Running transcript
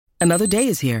Another day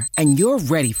is here, and you're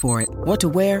ready for it. What to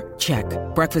wear? Check.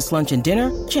 Breakfast, lunch, and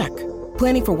dinner? Check.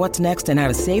 Planning for what's next and how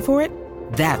to save for it?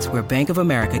 That's where Bank of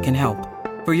America can help.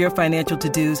 For your financial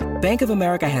to-dos, Bank of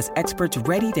America has experts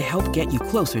ready to help get you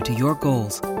closer to your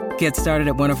goals. Get started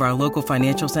at one of our local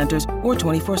financial centers or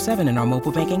 24/7 in our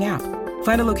mobile banking app.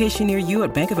 Find a location near you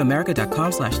at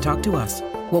bankofamerica.com/talktous.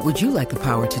 What would you like the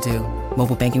power to do?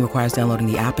 Mobile banking requires downloading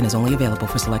the app and is only available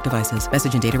for select devices.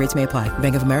 Message and data rates may apply.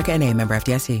 Bank of America N.A., member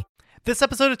FDIC. This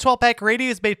episode of 12 Pack Radio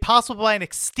is made possible by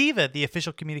Nextiva, the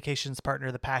official communications partner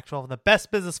of the Pac-12 and the best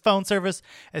business phone service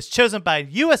as chosen by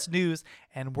U.S. News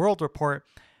and World Report.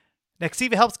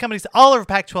 Nextiva helps companies all over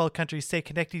Pac-12 countries stay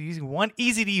connected using one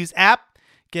easy-to-use app,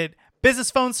 get business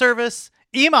phone service,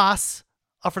 EMOS,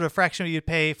 offered a fraction of what you'd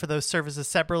pay for those services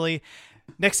separately.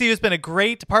 Nextiva has been a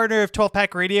great partner of 12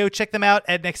 Pack Radio. Check them out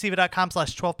at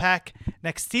nextiva.com/12pack,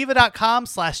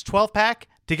 nextiva.com/12pack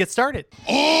to get started.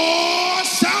 Oh,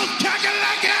 South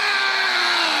Kakalaka!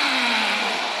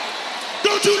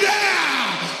 Don't you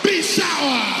dare be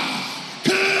sour!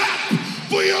 Clap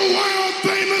for your world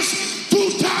famous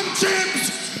two-time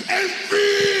champs and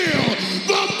feel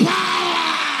the power!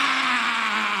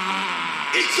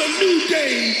 It's a new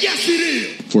day, yes it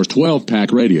is! For 12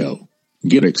 Pack Radio,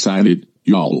 get excited,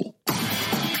 y'all.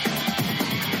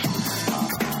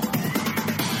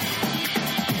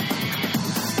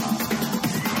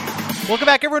 Welcome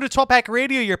back, everyone, to 12 Pack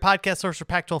Radio, your podcast source for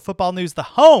Pac-12 football news, the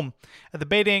home of the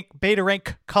Beta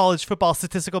Rank College Football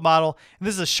Statistical Model. And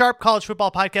this is a Sharp College Football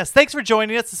podcast. Thanks for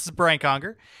joining us. This is Brian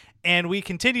Conger, and we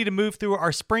continue to move through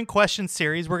our Spring Questions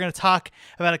series. We're going to talk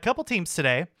about a couple teams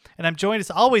today, and I'm joined as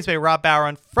always by Rob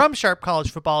Bauer from Sharp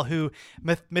College Football, who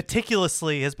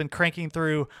meticulously has been cranking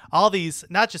through all these,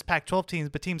 not just Pac-12 teams,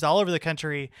 but teams all over the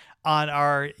country on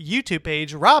our YouTube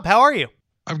page. Rob, how are you?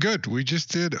 I'm good. We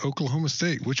just did Oklahoma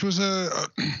State, which was a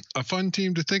fun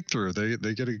team to think through. They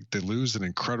lose an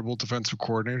incredible defensive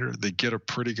coordinator. They get a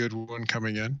pretty good one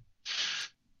coming in.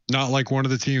 Not like one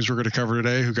of the teams we're going to cover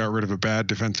today who got rid of a bad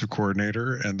defensive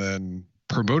coordinator and then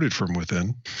promoted from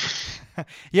within.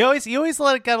 You always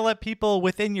got to let people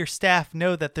within your staff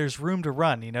know that there's room to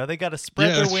run. You know, they got to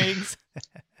spread their wings.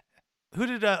 Who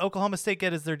did Oklahoma State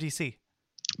get as their DC?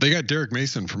 They got Derek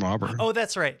Mason from Auburn. Oh,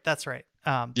 that's right. That's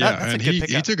and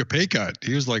he took a pay cut.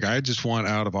 He was like, I just want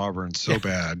out of Auburn so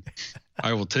bad.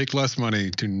 I will take less money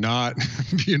to not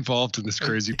be involved in this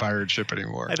crazy pirate ship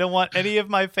anymore. I don't want any of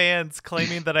my fans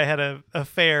claiming that I had an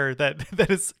affair that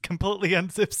is completely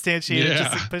unsubstantiated. Yeah.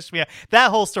 Just to push me out. That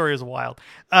whole story is wild.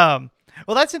 Well,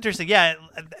 that's interesting. Yeah,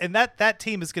 and that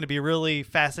team is going to be really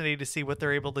fascinating to see what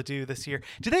they're able to do this year.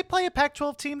 Do they play a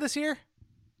Pac-12 team this year?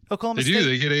 Oklahoma State? They do.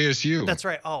 They get ASU. That's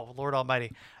right. Oh, Lord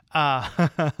Almighty.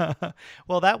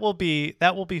 Well, that will be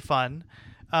fun.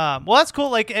 Well, that's cool.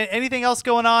 Like, anything else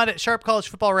going on at Sharp College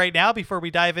Football right now before we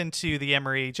dive into the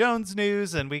Emory Jones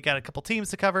news, and we got a couple teams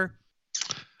to cover?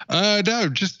 No,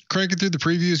 just cranking through the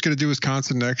previews. Going to do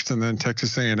Wisconsin next, and then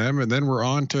Texas A&M, and then we're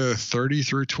on to 30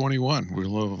 through 21.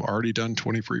 We'll have already done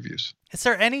 20 previews. Is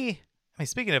there any? I mean,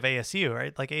 speaking of ASU,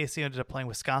 right? Like, ASU ended up playing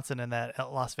Wisconsin in that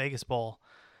Las Vegas Bowl.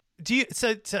 Do you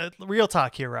so real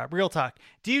talk here, Rob? Real talk.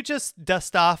 Do you just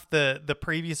dust off the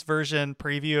previous version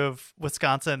preview of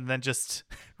Wisconsin and then just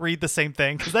read the same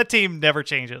thing? Because that team never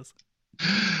changes.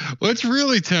 Well, it's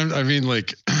really tempting. I mean,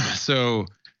 like, so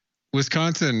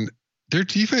Wisconsin, their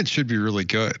defense should be really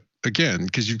good again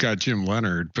because you've got Jim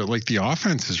Leonard, but like the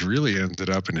offense has really ended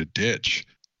up in a ditch.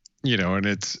 You know, and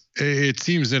it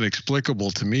seems inexplicable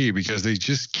to me because they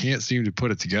just can't seem to put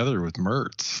it together with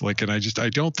Mertz. Like, and I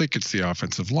don't think it's the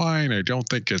offensive line. I don't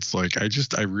think it's like, I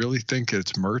really think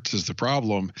it's Mertz is the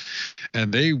problem,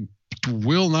 and they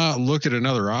will not look at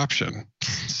another option.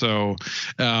 So,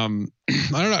 I don't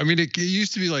know. I mean, it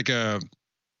used to be like a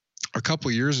couple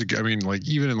of years ago. I mean, like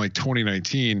even in like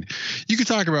 2019, you could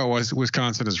talk about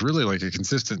Wisconsin as really like a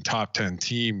consistent top 10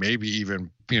 team, maybe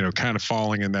even, you know, kind of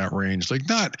falling in that range, like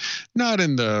not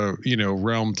in the, you know,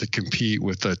 realm to compete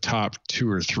with the top 2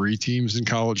 or 3 teams in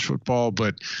college football,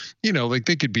 but, you know, like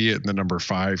they could be in the number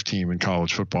 5 team in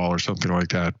college football or something like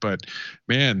that. But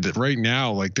man, right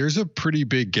now, like there's a pretty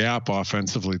big gap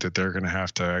offensively that they're going to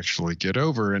have to actually get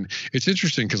over. And it's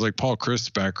interesting because like Paul Chryst's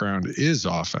background is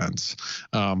offense.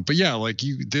 But yeah, like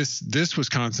this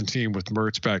Wisconsin team with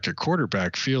Mertz back at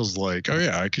quarterback feels like, oh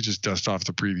yeah, I could just dust off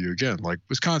the preview again. Like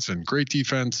Wisconsin, great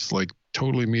defense, like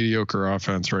totally mediocre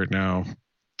offense right now.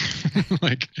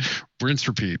 Like rinse,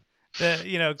 repeat.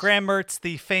 Graham Mertz,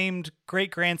 the famed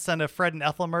great grandson of Fred and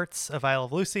Ethel Mertz of Isle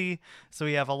of Lucy. So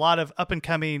we have a lot of up and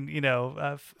coming,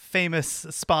 famous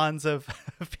spawns of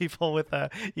people with,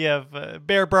 you have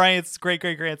Bear Bryant's great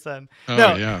grandson.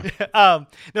 Oh, yeah.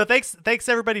 Thanks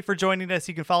everybody for joining us.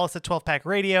 You can follow us at 12 Pack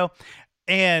Radio.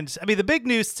 And I mean, the big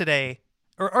news today,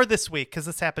 or this week, because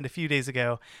this happened a few days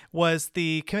ago, was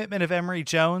the commitment of Emory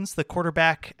Jones, the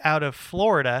quarterback out of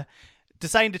Florida,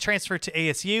 deciding to transfer to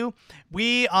ASU.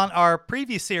 We, on our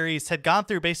preview series, had gone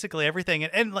through basically everything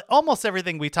and almost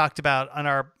everything we talked about on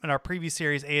our preview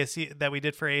series ASU that we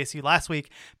did for ASU last week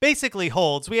basically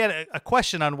holds. We had a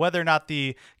question on whether or not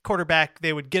the quarterback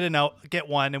they would get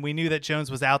one, and we knew that Jones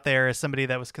was out there as somebody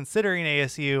that was considering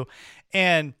ASU.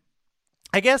 And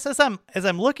I guess as I'm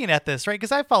looking at this, right,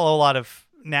 because I follow a lot of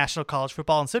national college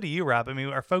football, and so do you, Rob. I mean,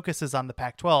 our focus is on the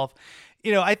Pac-12.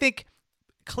 I think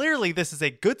clearly this is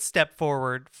a good step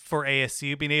forward for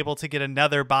ASU, being able to get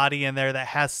another body in there that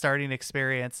has starting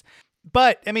experience.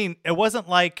 But I mean, it wasn't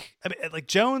like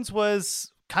Jones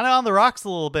was kind of on the rocks a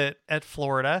little bit at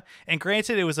Florida. And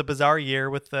granted, it was a bizarre year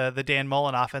with the Dan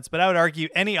Mullen offense, but I would argue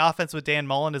any offense with Dan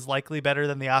Mullen is likely better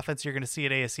than the offense you're going to see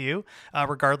at ASU,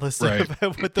 regardless of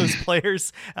with those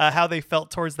players, how they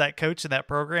felt towards that coach and that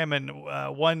program. And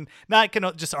not can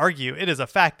just argue, it is a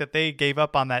fact that they gave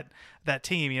up on that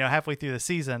team, halfway through the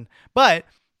season. But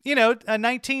a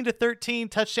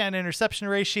 19-13 touchdown interception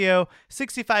ratio,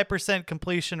 65%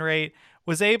 completion rate,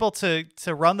 was able to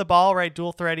run the ball, right?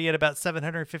 Dual threat. He had about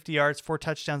 750 yards, 4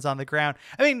 touchdowns on the ground.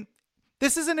 I mean,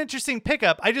 this is an interesting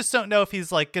pickup. I just don't know if he's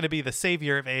going to be the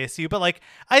savior of ASU, but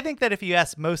I think that if you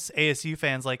ask most ASU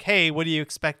fans, hey, what do you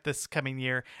expect this coming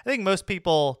year? I think most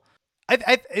people,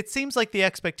 it seems like the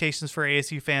expectations for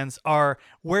ASU fans are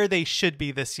where they should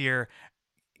be this year,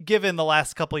 given the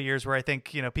last couple of years where I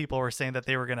think, people were saying that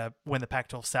they were going to win the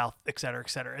Pac-12 South, et cetera, et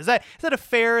cetera. Is that a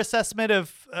fair assessment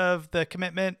of the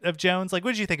commitment of Jones? What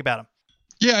did you think about him?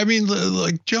 Yeah, I mean,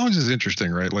 Jones is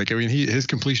interesting, right? His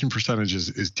completion percentage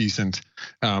is decent.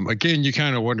 Again, you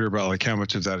kind of wonder about how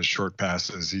much of that is short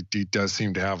passes. He does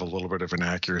seem to have a little bit of an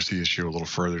accuracy issue a little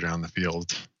further down the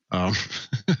field.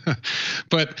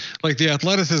 But the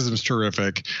athleticism is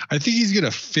terrific. I think he's going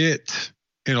to fit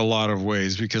in a lot of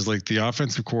ways because the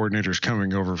offensive coordinator's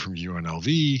coming over from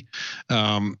UNLV,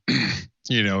 and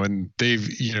they've,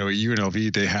 at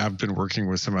UNLV, they have been working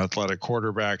with some athletic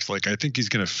quarterbacks. I think he's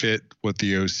going to fit what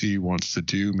the OC wants to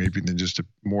do, maybe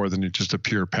more than just a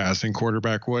pure passing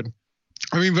quarterback would.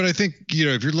 I mean, but I think,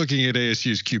 if you're looking at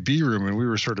ASU's QB room, and we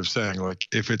were sort of saying,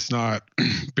 if it's not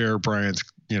Bear Bryant's,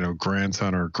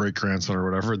 grandson or great grandson or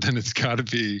whatever, then it's got to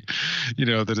be,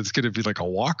 that it's going to be a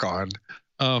walk-on.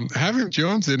 Having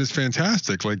Jones in is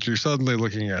fantastic. You're suddenly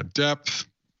looking at depth,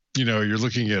 you're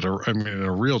looking at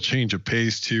a real change of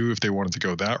pace too, if they wanted to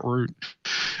go that route,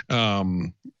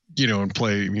 and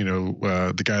play,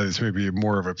 the guy that's maybe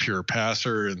more of a pure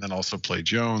passer and then also play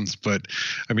Jones. But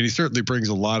I mean, he certainly brings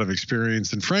a lot of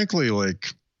experience, and frankly,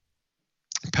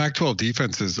 Pac-12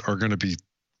 defenses are going to be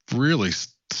really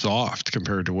soft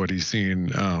compared to what he's seen,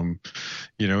 in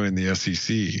the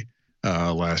SEC.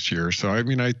 Last year. So, I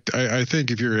mean, I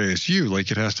think if you're ASU,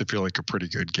 it has to feel like a pretty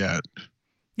good get.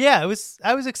 Yeah,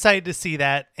 I was excited to see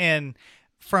that. And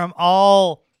from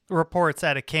all reports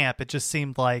out of camp, it just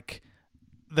seemed like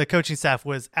the coaching staff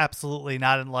was absolutely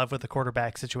not in love with the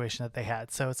quarterback situation that they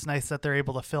had. So it's nice that they're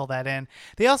able to fill that in.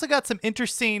 They also got some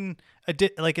interesting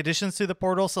additions to the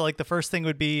portal. So the first thing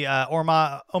would be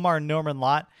Omar Norman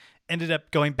Lott ended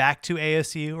up going back to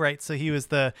ASU, right? So he was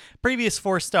the previous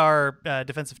 4-star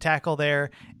defensive tackle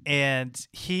there, and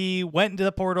he went into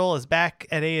the portal, is back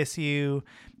at ASU.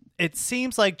 It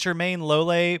seems like Jermaine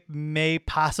Lole may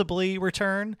possibly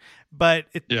return, but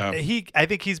I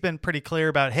think he's been pretty clear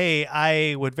about, hey,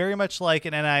 I would very much like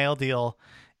an NIL deal.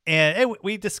 And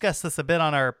we discussed this a bit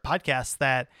on our podcast,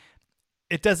 that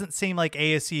it doesn't seem like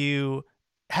ASU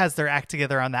has their act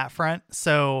together on that front.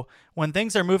 So when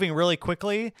things are moving really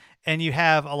quickly and you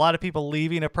have a lot of people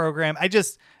leaving a program,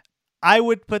 I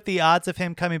would put the odds of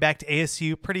him coming back to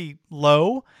ASU pretty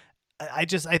low. I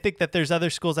think that there's other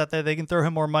schools out there, they can throw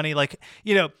him more money.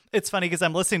 It's funny because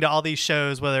I'm listening to all these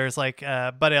shows, whether it's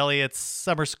Bud Elliott's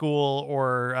Summer School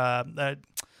or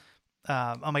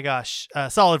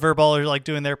Solid Verbal are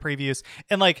doing their previews,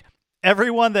 and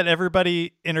everyone that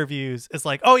everybody interviews is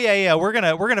oh yeah, we're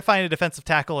gonna find a defensive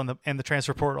tackle in the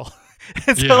transfer portal.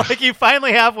 And so you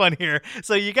finally have one here.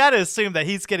 So you got to assume that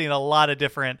he's getting a lot of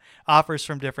different offers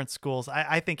from different schools.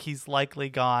 I think he's likely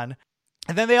gone.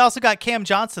 And then they also got Cam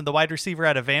Johnson, the wide receiver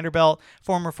out of Vanderbilt,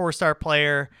 former 4-star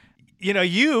player.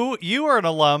 You are an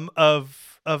alum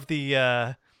of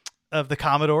the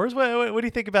Commodores. What do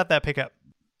you think about that pickup?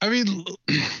 I mean,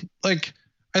 like,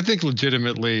 I think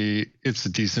legitimately it's a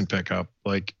decent pickup.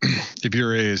 Like, if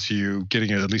you're ASU,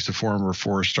 getting at least a former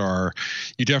 4-star,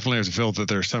 you definitely have to feel that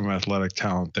there's some athletic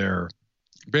talent there.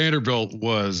 Vanderbilt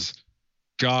was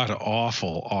god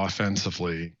awful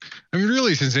offensively. I mean,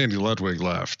 really, since Andy Ludwig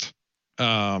left.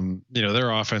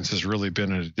 Their offense has really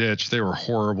been in a ditch. They were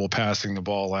horrible passing the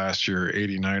ball last year,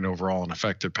 89 overall in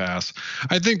effective pass.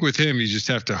 I think with him, you just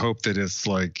have to hope that it's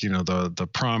like, the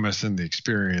promise and the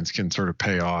experience can sort of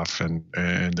pay off and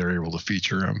they're able to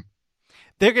feature him.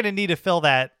 They're going to need to fill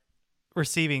that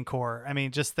receiving core. I mean,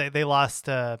 just they lost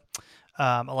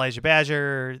Elijah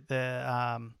Badger,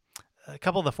 a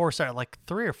couple of the 4-star, like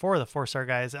 3 or 4 of the 4-star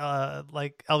guys,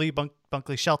 like L.E.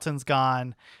 Bunkley Shelton's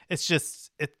gone. It's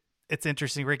just, it's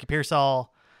interesting. Ricky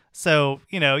Pearsall. So,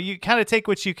 you kind of take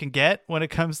what you can get when it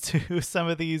comes to some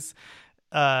of these,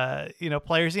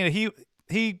 players.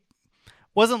 He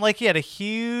wasn't like he had a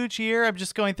huge year. I'm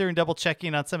just going through and double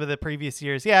checking on some of the previous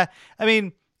years. Yeah. I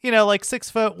mean, like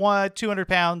 6'1", 200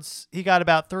 pounds. He got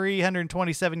about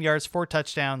 327 yards, 4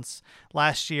 touchdowns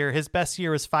last year. His best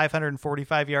year was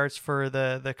 545 yards for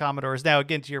the Commodores. Now,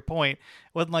 again, to your point,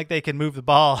 it wasn't like they could move the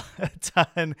ball a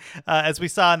ton, as we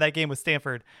saw in that game with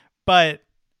Stanford. But,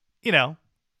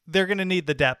 they're going to need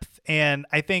the depth. And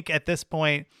I think at this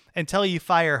point, until you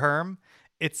fire Herm,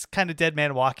 it's kind of dead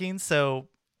man walking. So,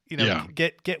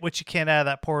 get what you can out of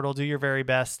that portal, do your very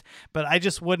best. But I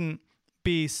just wouldn't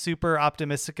be super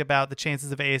optimistic about the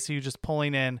chances of ASU just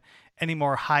pulling in any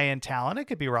more high-end talent. It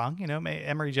could be wrong.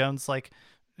 Emory Jones, like,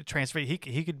 transfer, he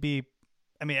could be,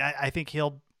 I think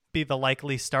he'll be the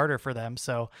likely starter for them.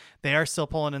 So they are still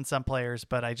pulling in some players,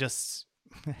 but I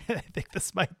think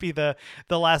this might be the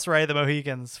last ride of the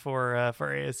Mohicans for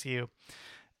ASU.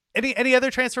 Any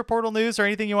other transfer portal news or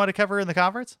anything you want to cover in the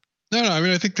conference? No,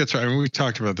 I think that's right. I mean, we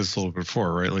talked about this a little bit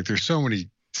before, right? Like, there's so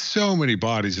many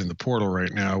bodies in the portal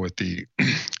right now with the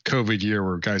COVID year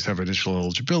where guys have initial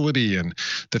eligibility and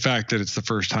the fact that it's the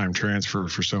first time transfer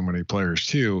for so many players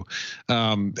too.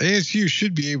 ASU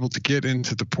should be able to get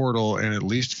into the portal and at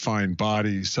least find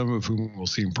bodies, some of whom will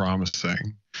seem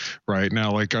promising right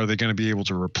now. Like, are they going to be able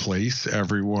to replace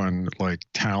everyone like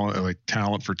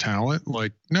talent for talent?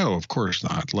 Like, no, of course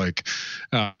not. Like,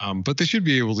 but they should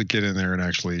be able to get in there and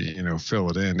actually, fill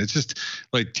it in. It's just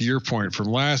like, to your point from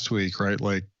last week, right?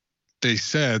 Like, they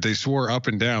swore up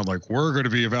and down, like, we're going to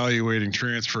be evaluating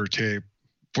transfer tape.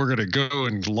 We're going to go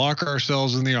and lock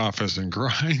ourselves in the office and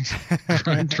grind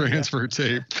transfer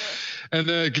tape. And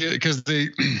then because they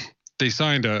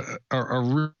signed a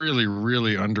really,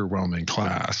 really underwhelming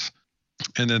class.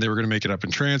 And then they were going to make it up in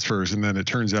transfers. And then it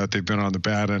turns out they've been on the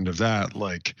bad end of that.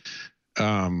 Like,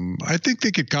 I think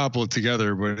they could cobble it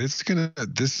together, but it's going to,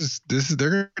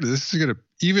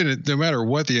 even no matter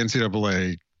what the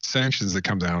NCAA sanctions that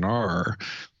come down are,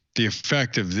 the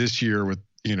effect of this year with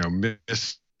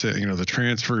the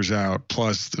transfers out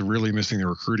plus the really missing the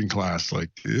recruiting class, like,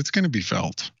 it's going to be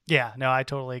felt. Yeah, no, I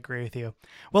totally agree with you.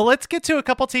 Well, let's get to a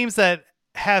couple teams that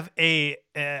have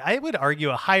I would argue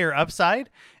a higher upside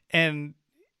and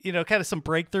kind of some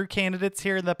breakthrough candidates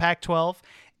here in the Pac-12.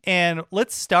 And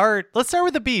let's start with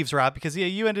the Beavs, Rob, because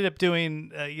you ended up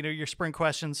doing your spring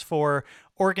questions for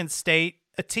Oregon State,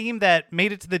 a team that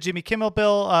made it to the Jimmy Kimmel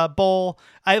Bowl.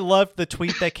 I loved the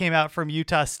tweet that came out from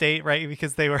Utah State, right?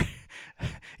 Because they were,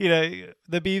 the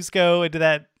Beavs go into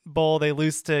that bowl, they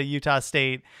lose to Utah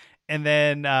State, and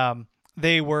then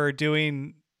they were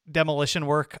doing demolition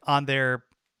work on their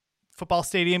football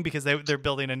stadium because they're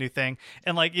building a new thing.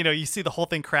 And you see the whole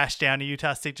thing crash down and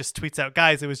Utah State just tweets out,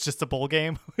 guys, it was just a bowl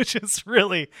game, which is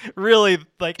really, really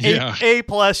like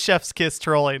A+ chef's kiss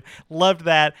trolling. Loved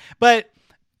that. But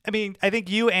I think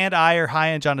you and I are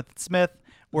high on Jonathan Smith.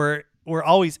 We're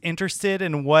always interested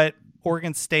in what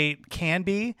Oregon State can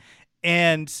be.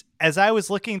 And as I was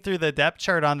looking through the depth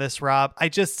chart on this, Rob,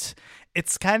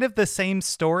 it's kind of the same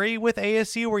story with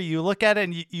ASU where you look at it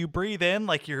and you breathe in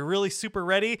like you're really super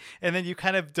ready, and then you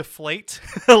kind of deflate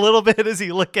a little bit as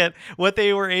you look at what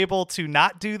they were able to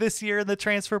not do this year in the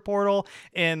transfer portal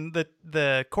and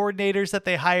the coordinators that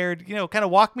they hired. Kind of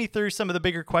walk me through some of the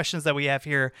bigger questions that we have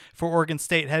here for Oregon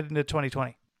State heading into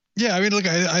 2020. Yeah, look,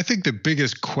 I think the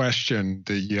biggest question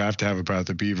that you have to have about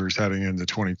the Beavers heading into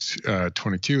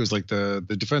 2022 is like the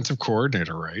defensive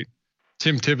coordinator, right?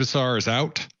 Tim Tibesar is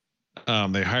out.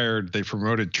 They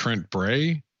promoted Trent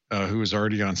Bray, who was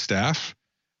already on staff,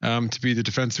 to be the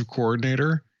defensive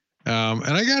coordinator. And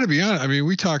I got to be honest,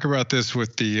 we talk about this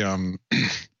with the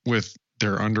with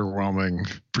their underwhelming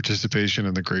participation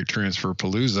in the Great Transfer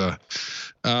Palooza.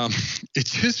 It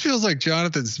just feels like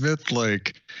Jonathan Smith,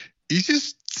 like he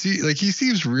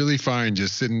seems really fine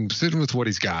just sitting with what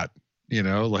he's got.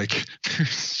 like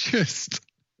there's just,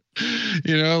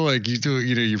 like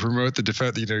you promote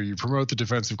the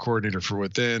defensive coordinator for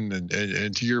within,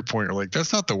 and to your point, like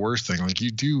that's not the worst thing. Like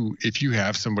if you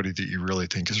have somebody that you really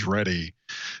think is ready,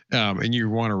 and you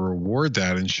want to reward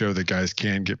that and show that guys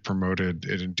can get promoted,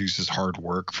 it induces hard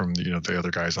work from the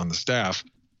other guys on the staff.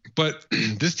 But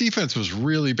this defense was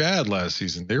really bad last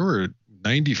season. They were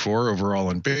 94 overall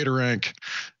in beta rank.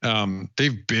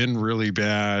 They've been really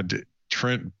bad.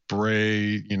 Trent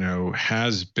Bray,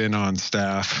 has been on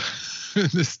staff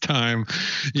this time.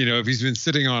 If he's been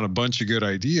sitting on a bunch of good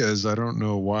ideas, I don't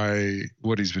know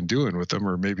what he's been doing with them,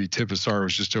 or maybe Tibesar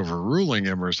was just overruling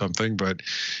him or something, but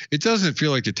it doesn't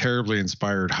feel like a terribly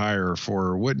inspired hire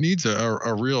for what needs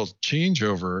a real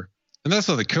changeover. And that's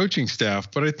not the coaching staff,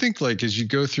 but I think like as you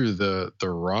go through the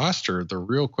roster, the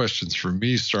real questions for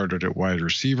me started at wide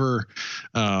receiver.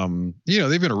 They've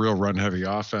been a real run heavy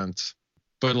offense,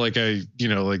 but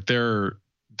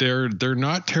they're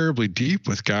not terribly deep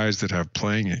with guys that have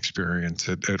playing experience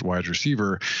at wide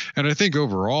receiver. And I think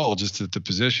overall, just at the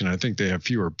position, I think they have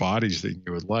fewer bodies than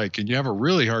you would like. And you have a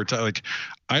really hard time. Like,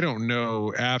 I don't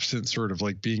know, absent sort of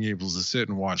like being able to sit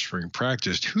and watch spring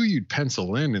practice, who you'd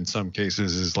pencil in some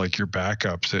cases is like your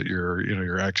backups at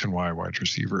your X and Y wide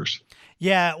receivers.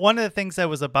 Yeah, one of the things that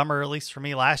was a bummer, at least for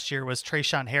me last year, was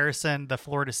Trayshawn Harrison, the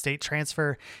Florida State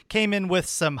transfer, came in with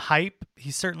some hype.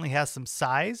 He certainly has some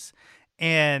size,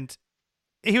 and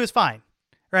he was fine,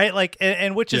 right? Like,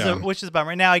 and which is a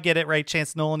bummer. Now I get it, right?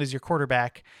 Chance Nolan is your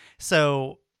quarterback,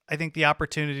 so I think the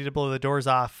opportunity to blow the doors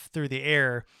off through the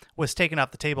air was taken off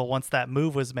the table once that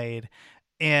move was made.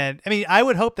 And I mean, I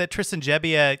would hope that Tristan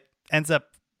Gebbia ends up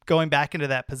going back into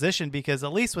that position, because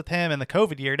at least with him in the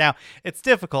COVID year, now it's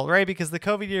difficult, right? Because the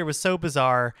COVID year was so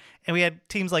bizarre, and we had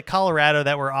teams like Colorado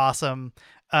that were awesome.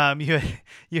 You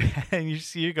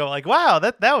go like, wow,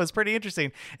 that was pretty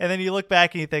interesting. And then you look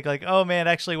back and you think like, oh man,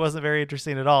 actually wasn't very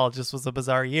interesting at all. It just was a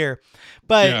bizarre year.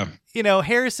 But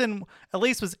Harrison at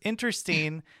least was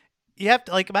interesting. You have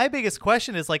to, like, my biggest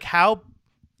question is like, how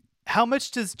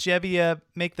much does Gebbia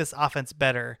make this offense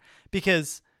better?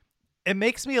 Because it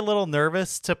makes me a little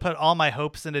nervous to put all my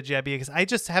hopes into Gebbia, because I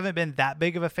just haven't been that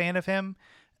big of a fan of him.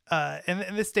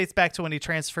 And this dates back to when he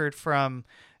transferred from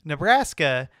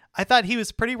Nebraska. I thought he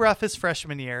was pretty rough his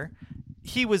freshman year.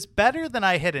 He was better than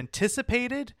I had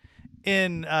anticipated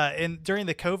in during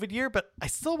the COVID year, but I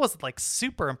still wasn't like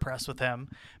super impressed with him.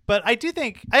 But I do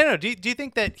think, I don't know, do you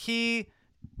think that he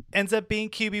ends up being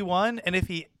QB1? And if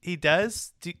he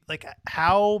does,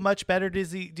 how much better do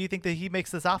you think that he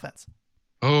makes this offense?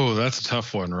 Oh, that's a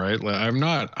tough one, right? Like, I'm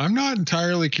not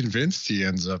entirely convinced he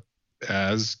ends up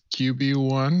as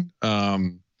QB1.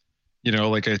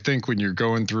 I think when you're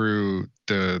going through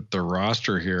the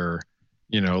roster here,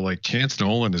 like Chance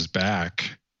Nolan is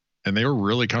back, and they were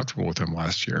really comfortable with him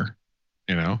last year,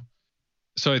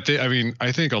 So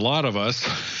I think a lot of us,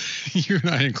 you and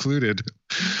I included,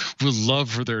 would love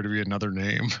for there to be another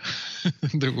name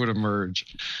that would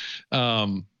emerge,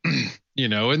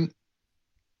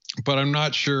 but I'm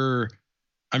not sure.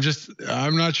 I'm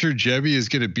not sure Gebbia is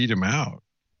going to beat him out.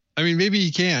 I mean, maybe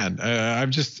he can. I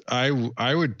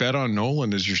would bet on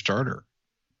Nolan as your starter.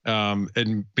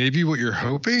 And maybe what you're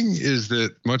hoping is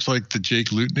that, much like the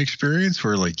Jake Luton experience,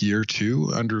 where like year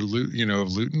 2 under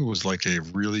Luton was like a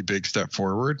really big step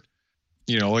forward.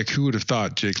 Like who would have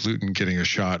thought Jake Luton getting a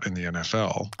shot in the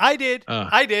NFL? I did.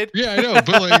 Yeah, I know.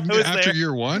 But like after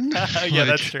year 1, yeah,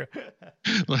 that's true.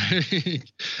 Like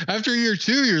after year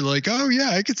 2, you're like, oh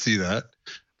yeah, I could see that.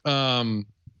 And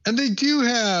they do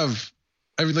have,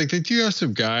 they do have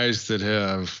some guys that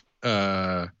have,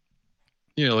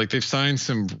 they've signed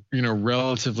some,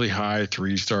 relatively high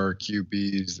 3-star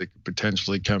QBs that could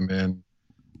potentially come in,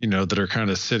 that are kind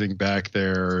of sitting back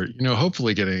there,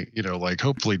 hopefully getting,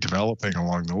 hopefully developing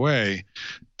along the way,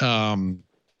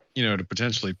 to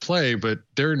potentially play. But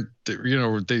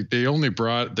they only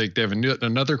brought, they have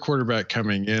another quarterback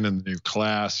coming in the new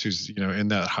class who's, in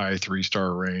that high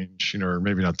 3-star range, or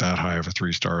maybe not that high of a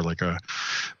 3-star,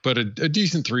 but a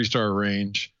decent 3-star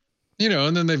range,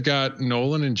 and then they've got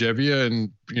Nolan and Gebbia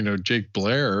and, Jake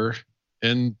Blair,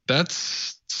 and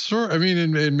that's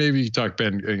and maybe you talk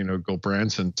Ben,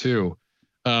 Gulbranson too.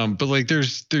 But like,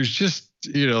 there's just,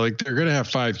 they're going to have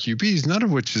 5 QBs, none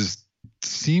of which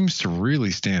seems to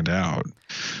really stand out.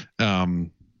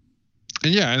 And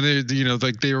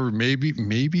they were maybe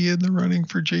in the running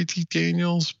for JT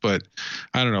Daniels, but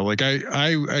I don't know. Like I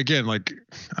don't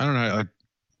know.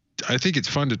 I think it's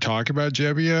fun to talk about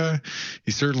Gebbia.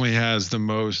 He certainly has the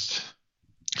most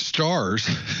stars,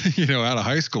 out of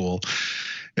high school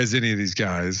as any of these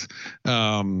guys.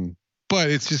 But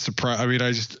it's just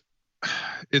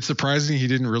it's surprising he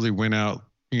didn't really win out.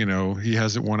 He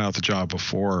hasn't won out the job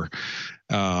before.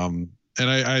 And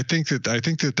I think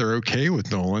that they're okay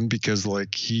with Nolan because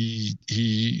like he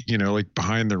like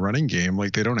behind the running game,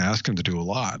 like they don't ask him to do a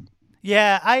lot.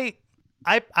 Yeah,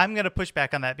 I'm gonna push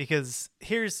back on that because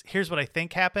here's what I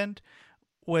think happened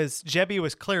was Jebby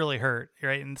was clearly hurt,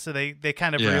 right? And so they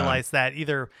kind of realized that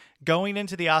either going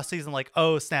into the offseason like,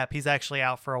 oh snap, he's actually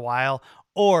out for a while,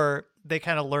 or they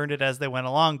kind of learned it as they went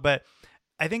along. But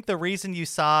I think the reason you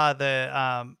saw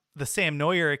the Sam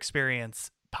Neuer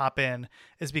experience pop in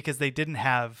is because they didn't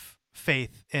have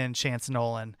faith in Chance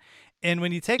Nolan. And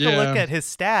when you take a look at his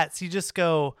stats, you just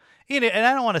go, and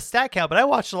I don't want to stat count, but I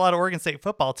watched a lot of Oregon State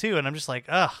football too. And I'm just like,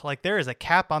 like there is a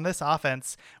cap on this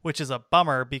offense, which is a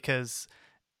bummer because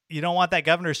you don't want that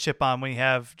governor's chip on when you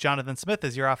have Jonathan Smith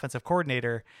as your offensive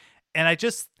coordinator. And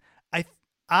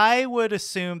I would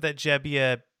assume that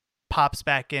Jebbia pops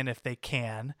back in if they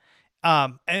can.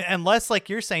 Unless like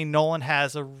you're saying, Nolan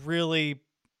has a really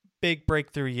big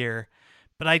breakthrough year.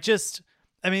 But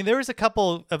there was a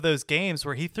couple of those games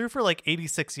where he threw for like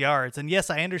 86 yards. And yes,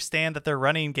 I understand that their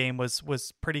running game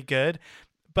was pretty good,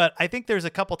 but I think there's a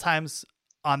couple times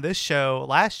on this show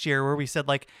last year where we said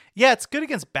like, yeah, it's good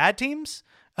against bad teams,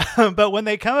 but when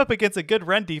they come up against a good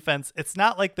run defense, it's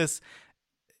not like this.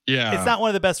 Yeah. It's not one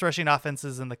of the best rushing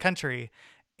offenses in the country.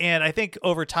 And I think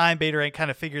over time, Beta Rank kind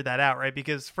of figured that out, right?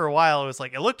 Because for a while it was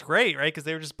like, it looked great, right? Because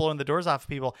they were just blowing the doors off of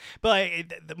people. But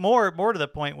more to the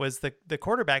point was the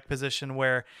quarterback position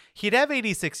where he'd have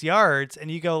 86 yards and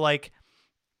you go like,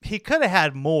 he could have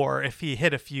had more if he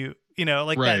hit a few,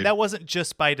 right. that wasn't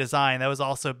just by design. That was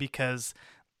also because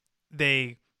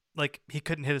he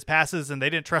couldn't hit his passes and they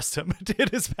didn't trust him to hit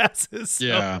his passes. So,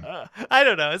 yeah. I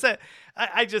don't know. Is that,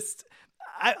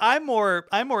 I'm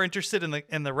more interested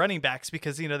in the running backs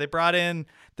because they brought in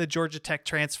the Georgia Tech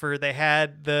transfer. They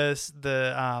had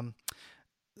the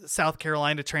South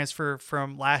Carolina transfer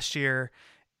from last year.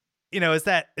 Is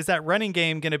that running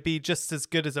game going to be just as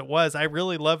good as it was? I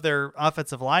really love their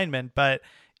offensive linemen, but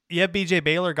you have BJ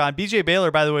Baylor gone. BJ Baylor,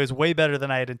 by the way, is way better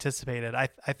than I had anticipated. I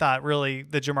thought really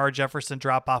the Jamar Jefferson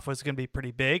drop off was going to be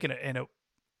pretty big, and it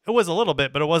was a little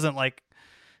bit, but it wasn't like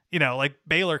like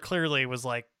Baylor clearly was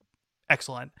like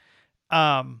excellent.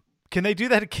 Can they do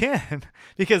that again?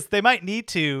 Because they might need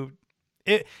to.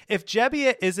 If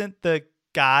Jebbia isn't the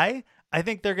guy, I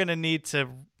think they're going to need to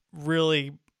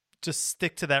really just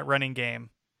stick to that running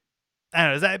game. I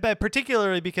don't know, but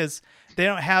particularly because they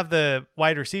don't have the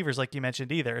wide receivers like you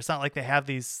mentioned either. It's not like they have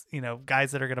these,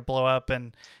 guys that are going to blow up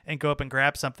and go up and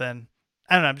grab something.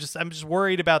 I don't know. I'm just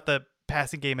worried about the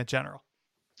passing game in general.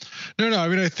 No.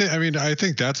 I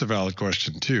think that's a valid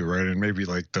question too, right? And maybe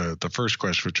like the first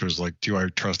question, which was like, do I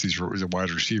trust these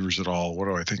wide receivers at all? What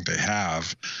do I think they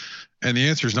have? And the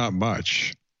answer is not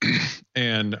much.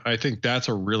 And I think that's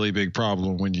a really big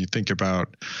problem when you think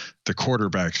about the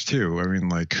quarterbacks too. I mean,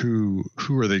 like who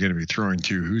are they going to be throwing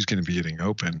to? Who's going to be getting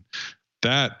open?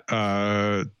 That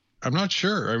I'm not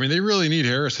sure. I mean, they really need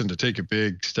Harrison to take a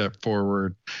big step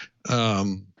forward.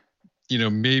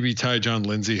 Maybe Ty John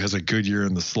Lindsay has a good year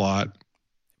in the slot.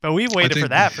 But we've waited for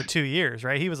that for 2 years,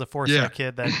 right? He was a four-star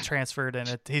kid that transferred,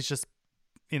 and he's just,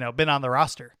 been on the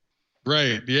roster.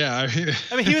 Right. Yeah.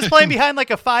 I mean, he was playing behind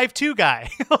like a 5'2" guy,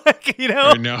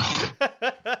 I know.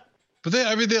 But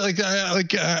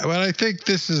I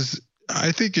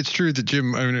think it's true that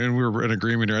Jim. I mean, and we're in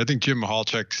agreement here. I think Jim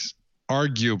Mahalchek's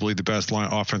arguably the best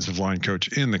offensive line coach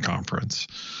in the conference.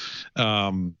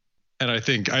 And I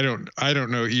think I don't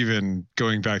know, even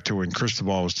going back to when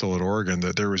Cristobal was still at Oregon,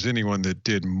 that there was anyone that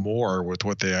did more with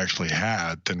what they actually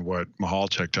had than what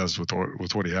Mahalchek does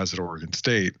with what he has at Oregon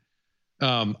State.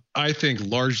 I think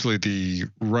largely the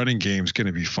running game is going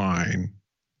to be fine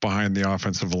behind the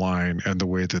offensive line and the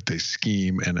way that they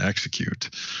scheme and execute.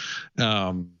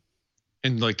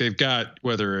 And like they've got,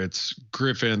 whether it's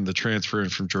Griffin, the transfer in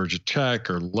from Georgia Tech,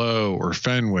 or Lowe or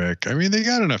Fenwick, I mean, they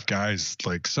got enough guys,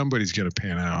 like somebody's going to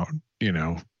pan out,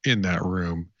 in that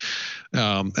room.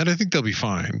 And I think they'll be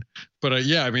fine. But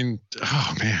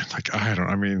oh man,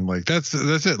 that's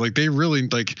it. Like they really,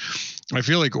 I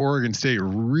feel like Oregon State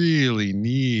really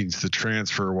needs the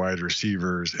transfer wide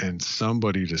receivers and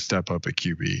somebody to step up at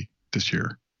QB this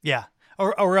year. Yeah.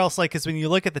 Or else, because when you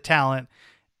look at the talent,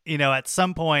 at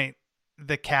some point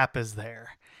the cap is there.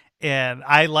 And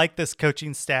I like this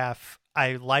coaching staff.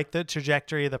 I like the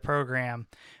trajectory of the program.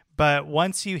 But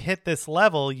once you hit this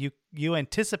level, you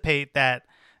anticipate that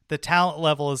the talent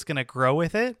level is going to grow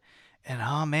with it. And,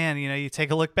 oh, man, you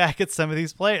take a look back at some of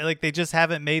these players, like they just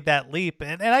haven't made that leap.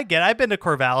 And I've been to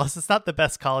Corvallis. It's not the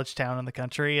best college town in the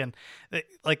country. And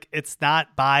it's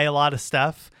not by a lot of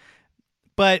stuff.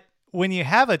 But when you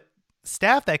have a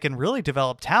staff that can really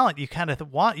develop talent, you kind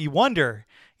of wonder,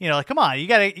 like, come on, you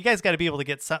guys got to be able to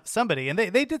get somebody. And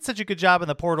they did such a good job in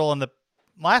the portal in the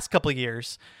last couple of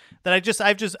years that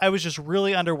I was just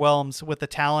really underwhelmed with the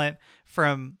talent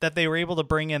from that they were able to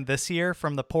bring in this year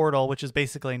from the portal, which is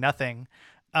basically nothing.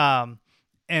 And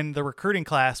the recruiting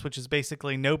class, which is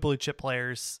basically no blue chip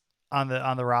players on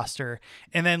the roster.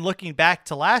 And then looking back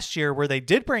to last year where they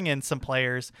did bring in some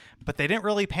players, but they didn't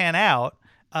really pan out.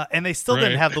 And they still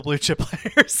didn't have the blue chip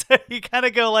players. So you kind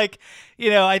of go like,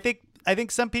 I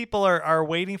think some people are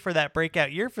waiting for that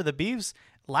breakout year for the Beavs.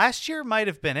 Last year might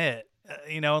have been it,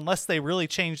 unless they really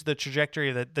change the trajectory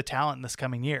of the talent in this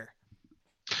coming year.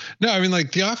 No, I mean,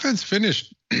 like the offense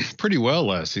finished pretty well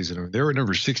last season. I mean, they were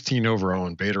number 16 overall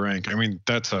in beta rank. I mean,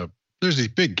 there's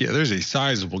a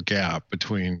sizable gap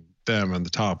between them and the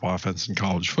top offense in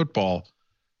college football.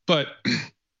 But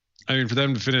I mean, for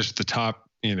them to finish the top,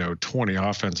 20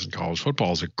 offense in college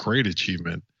football is a great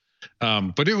achievement.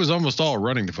 But it was almost all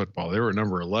running the football. They were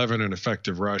number 11 in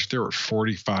effective rush. They were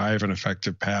 45 in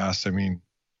effective pass. I mean,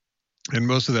 and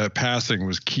most of that passing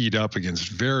was keyed up against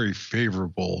very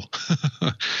favorable,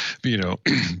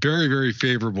 very, very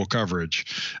favorable coverage,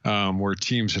 where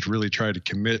teams had really tried to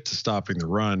commit to stopping the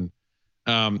run.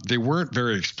 They weren't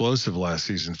very explosive last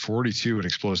season, 42 in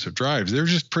explosive drives. They were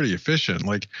just pretty efficient.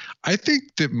 Like, I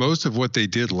think that most of what they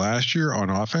did last year on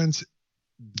offense,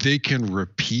 they can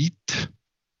repeat,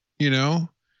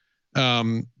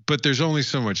 but there's only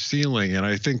so much ceiling. And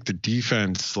I think the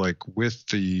defense, like with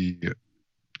the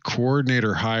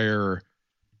coordinator hire,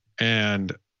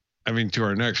 and I mean, to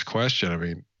our next question, I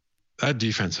mean, that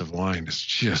defensive line is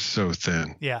just so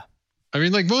thin. Yeah. I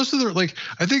mean, like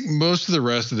I think most of the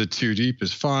rest of the two deep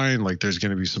is fine. Like there's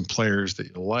going to be some players that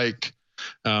you like.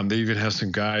 They even have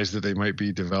some guys that they might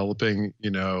be developing,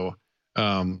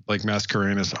 like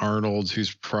Mascarenas Arnold,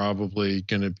 who's probably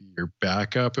going to be your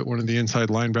backup at one of the inside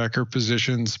linebacker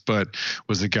positions, but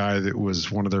was a guy that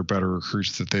was one of their better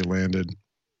recruits that they landed.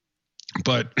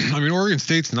 But I mean, Oregon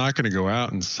State's not going to go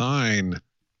out and sign,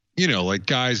 like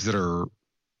guys that are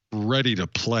ready to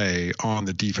play on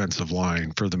the defensive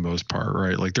line for the most part,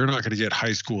 right? Like they're not going to get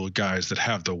high school guys that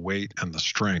have the weight and the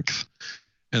strength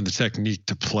and the technique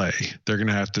to play. They're going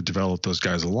to have to develop those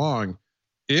guys along.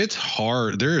 It's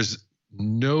hard. There is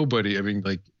nobody. I mean,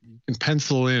 like you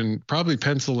can probably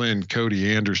pencil in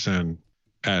Cody Anderson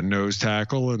at nose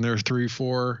tackle in their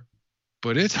 3-4,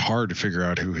 but it's hard to figure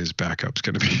out who his backup's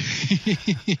going to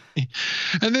be.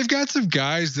 And they've got some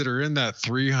guys that are in that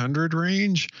 300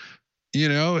 range,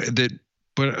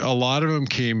 but a lot of them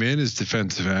came in as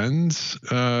defensive ends,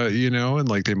 and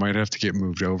like they might have to get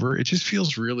moved over. It just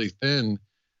feels really thin.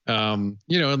 And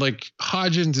like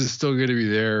Hodgins is still going to be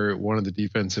there at one of the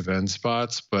defensive end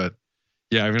spots, but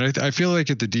yeah, I mean, I feel like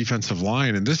at the defensive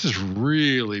line, and this has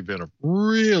really been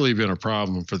a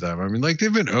problem for them. I mean, like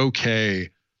they've been okay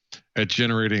at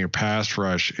generating a pass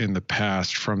rush in the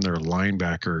past from their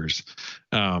linebackers.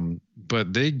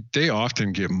 But they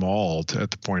often get mauled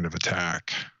at the point of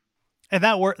attack. And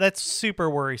that's super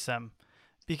worrisome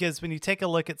because when you take a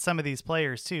look at some of these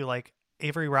players too, like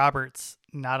Avery Roberts,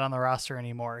 not on the roster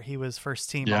anymore. He was first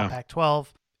team all Pac-12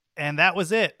 and that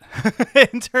was it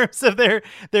in terms of their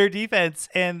defense,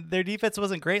 and their defense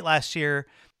wasn't great last year.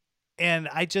 And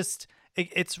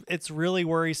it's really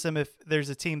worrisome if there's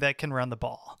a team that can run the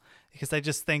ball, because I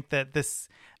just think that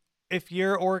if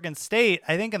you're Oregon State,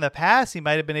 I think in the past you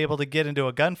might have been able to get into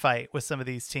a gunfight with some of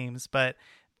these teams, but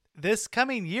this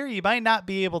coming year you might not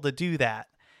be able to do that.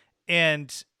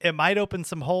 And it might open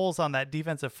some holes on that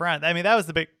defensive front. I mean, that was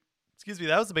the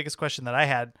biggest question that I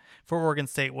had for Oregon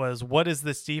State was, what is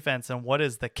this defense and what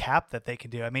is the cap that they can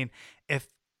do? I mean,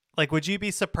 would you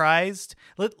be surprised?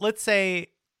 Let's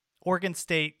say Oregon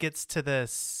State gets to the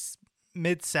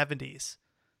mid 70s.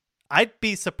 I'd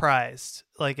be surprised,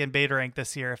 like in beta rank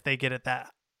this year, if they get it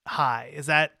that high.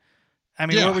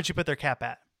 Where would you put their cap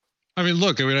at? I mean,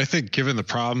 look, I think given the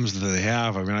problems that they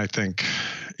have, I think,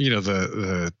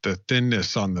 the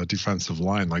thinness on the defensive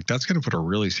line, like that's going to put a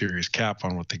really serious cap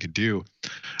on what they could do.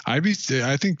 I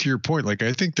think to your point, like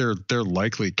I think their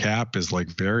likely cap is like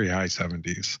very high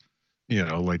 70s,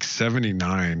 like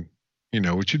 79,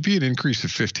 which would be an increase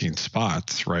of 15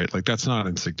 spots, right? Like that's not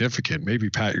insignificant. Maybe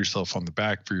pat yourself on the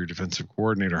back for your defensive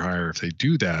coordinator hire if they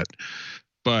do that.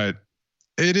 But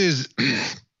it is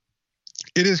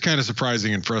kind of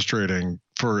surprising and frustrating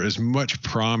for as much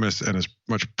promise and as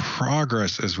much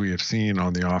progress as we have seen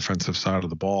on the offensive side of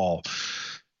the ball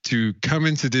to come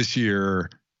into this year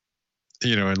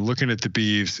and looking at the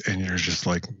Beavs, and you're just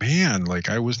like, man, like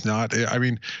you're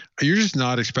just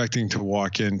not expecting to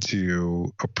walk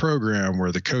into a program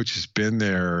where the coach has been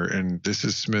there, and this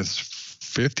is Smith's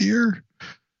 5th year.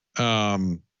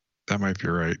 That might be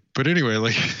right. But anyway,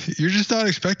 like you're just not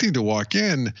expecting to walk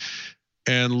in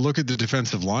and look at the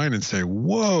defensive line and say,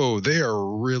 whoa, they are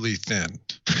really thin.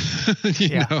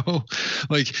 you know,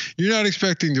 like you're not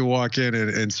expecting to walk in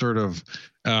and sort of,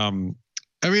 like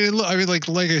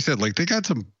I said, like they got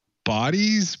some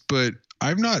bodies, but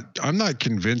I'm not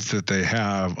convinced that they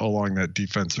have along that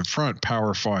defensive front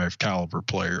Power 5 caliber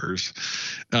players.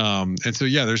 And so,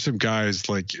 yeah, there's some guys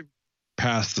like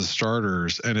past the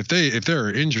starters, and if there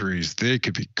are injuries, they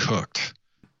could be cooked.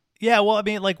 Yeah. Well, I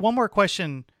mean, like one more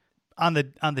question on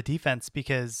the defense,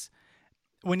 because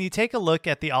when you take a look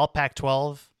at the All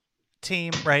Pac-12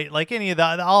 team, right? Like any of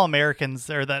the All-Americans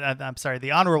or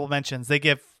the honorable mentions, they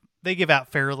give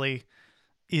out fairly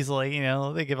easily.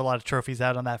 They give a lot of trophies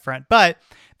out on that front, but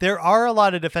there are a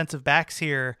lot of defensive backs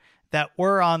here that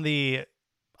were on the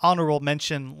honorable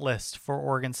mention list for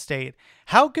Oregon State.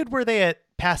 How good were they at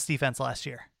pass defense last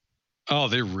year? Oh,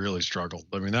 they really struggled.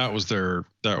 I mean, that was their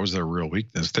real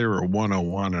weakness. They were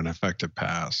 101 in effective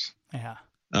pass. Yeah.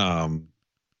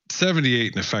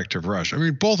 78 in effective rush. I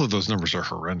mean, both of those numbers are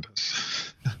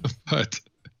horrendous, but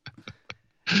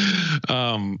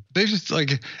they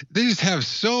just have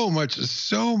so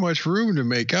much room to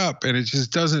make up, and it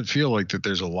just doesn't feel like that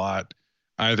there's a lot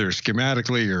either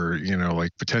schematically or,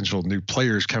 like potential new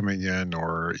players coming in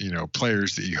or,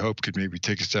 players that you hope could maybe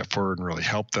take a step forward and really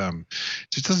help them.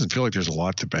 It just doesn't feel like there's a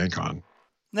lot to bank on.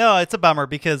 No, it's a bummer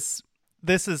because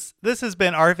this has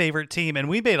been our favorite team, and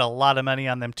we made a lot of money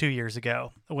on them 2 years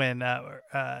ago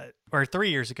or 3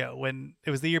 years ago when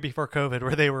it was the year before COVID,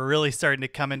 where they were really starting to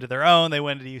come into their own. They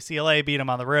went to UCLA, beat them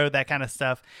on the road, that kind of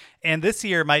stuff. And this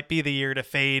year might be the year to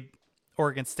fade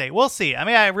Oregon State. We'll see. I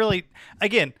mean,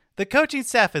 again, the coaching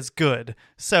staff is good.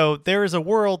 So there is a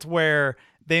world where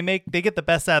they get the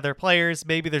best out of their players.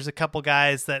 Maybe there's a couple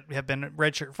guys that have been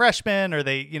redshirt freshmen, or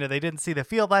they didn't see the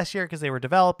field last year because they were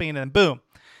developing, and boom,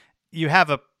 you have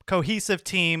a cohesive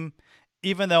team,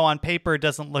 even though on paper it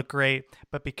doesn't look great.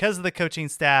 But because of the coaching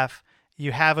staff,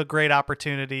 you have a great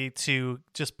opportunity to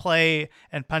just play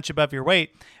and punch above your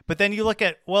weight. But then you look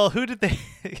at, well, who did they?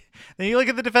 Then you look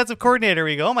at the defensive coordinator,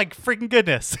 where you go, oh my freaking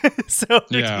goodness. So,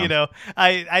 yeah.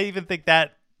 I even think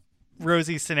that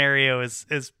rosy scenario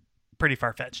is pretty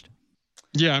far-fetched.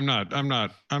 Yeah, I'm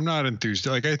not enthused.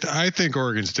 Like I think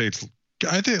Oregon State's.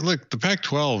 Look, the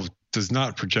Pac-12 does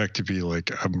not project to be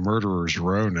like a murderer's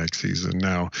row next season.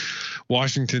 Now,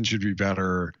 Washington should be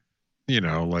better.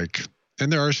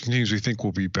 And there are some teams we think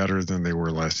will be better than they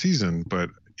were last season, but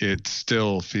it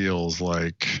still feels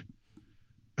like,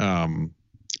 the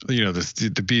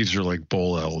Beavs are like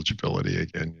bowl eligibility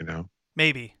again.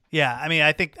 Maybe, yeah. I mean,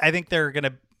 I think they're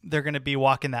gonna be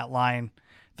walking that line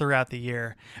throughout the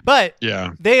year, but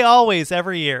yeah, they always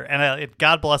every year, and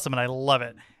God bless them, and I love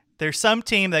it. There's some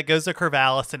team that goes to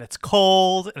Corvallis and it's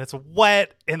cold and it's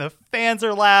wet and the fans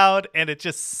are loud and it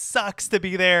just sucks to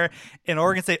be there. And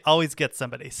Oregon State always gets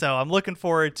somebody. So I'm looking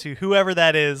forward to whoever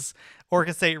that is,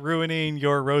 Oregon State ruining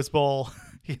your Rose Bowl,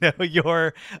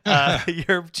 your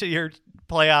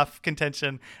playoff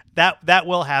contention. That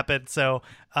will happen. So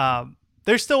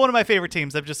they're still one of my favorite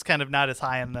teams. I'm just kind of not as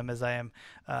high on them as I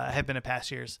have been in past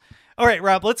years. All right,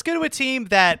 Rob, let's go to a team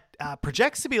that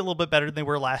projects to be a little bit better than they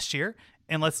were last year.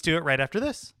 And let's do it right after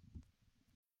this.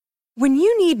 When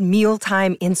you need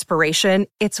mealtime inspiration,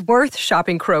 it's worth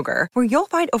shopping Kroger, where you'll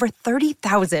find over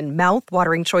 30,000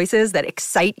 mouth-watering choices that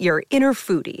excite your inner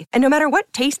foodie. And no matter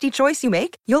what tasty choice you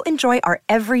make, you'll enjoy our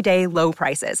everyday low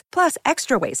prices, plus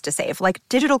extra ways to save, like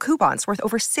digital coupons worth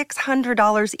over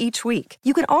 $600 each week.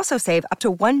 You can also save up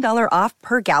to $1 off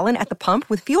per gallon at the pump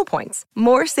with fuel points.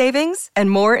 More savings and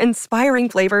more inspiring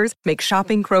flavors make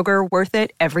shopping Kroger worth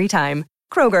it every time.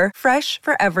 Kroger, fresh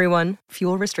for everyone.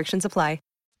 Fuel restrictions apply.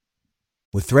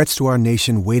 With threats to our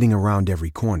nation waiting around every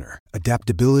corner,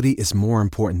 adaptability is more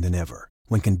important than ever.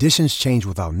 When conditions change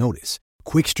without notice,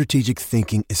 quick strategic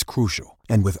thinking is crucial.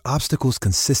 And with obstacles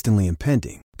consistently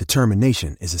impending,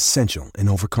 determination is essential in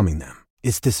overcoming them.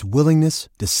 It's this willingness,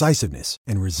 decisiveness,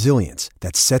 and resilience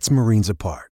that sets Marines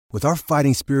apart. With our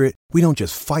fighting spirit, we don't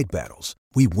just fight battles,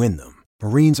 we win them.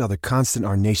 Marines are the constant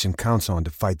our nation counts on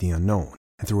to fight the unknown.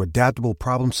 And through adaptable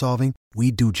problem solving,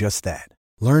 we do just that.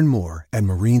 Learn more at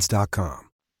Marines.com.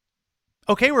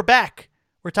 Okay, we're back.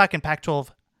 We're talking Pac-12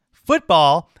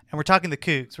 football, and we're talking the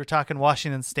Cougs. We're talking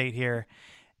Washington State here.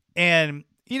 And,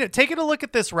 taking a look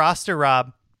at this roster,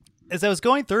 Rob, as I was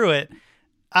going through it,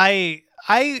 I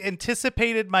I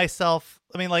anticipated myself.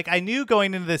 I mean, like, I knew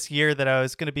going into this year that I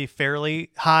was going to be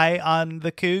fairly high on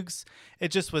the Cougs. It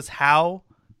just was how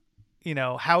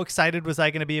excited was I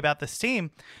going to be about this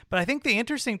team? But I think the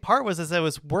interesting part was as I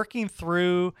was working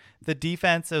through the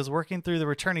defense, I was working through the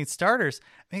returning starters.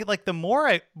 I mean, like, the more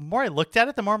I looked at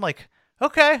it, the more I'm like,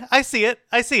 okay, I see it.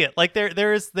 Like,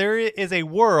 there is a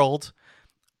world.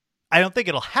 I don't think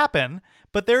it'll happen,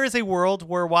 but there is a world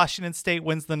where Washington State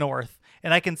wins the North.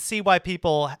 And I can see why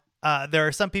there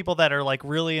are some people that are like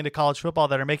really into college football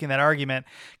that are making that argument,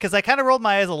 because I kind of rolled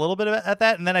my eyes a little bit at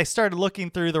that. And then I started looking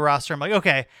through the roster. I'm like,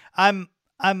 okay, I'm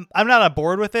not on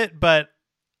board with it, but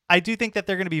I do think that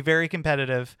they're going to be very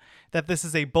competitive, that this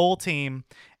is a bowl team,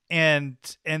 and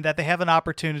that they have an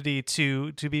opportunity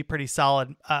to be pretty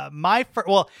solid. As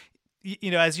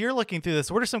you're looking through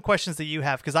this, what are some questions that you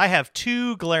have? Because I have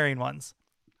two glaring ones.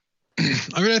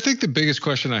 I mean, I think the biggest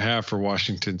question I have for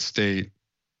Washington State,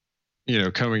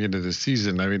 coming into the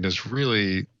season, I mean, is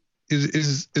really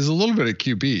is a little bit of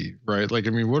QB, right? Like, I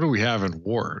mean, what do we have in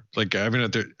Ward? Like, I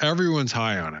mean, everyone's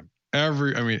high on him.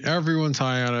 Everyone's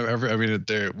high on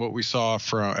him. What we saw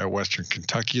at Western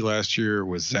Kentucky last year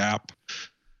was Zap.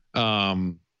 Everybody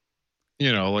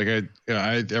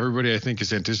I think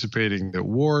is anticipating that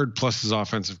Ward plus his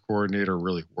offensive coordinator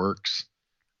really works.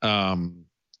 And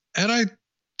I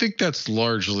think that's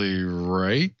largely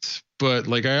right. But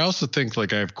like, I also think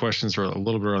like I have questions a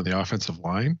little bit on the offensive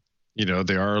line.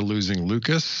 They are losing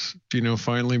Lucas,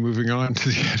 finally moving on to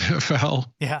the NFL.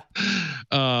 Yeah.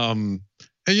 And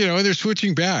they're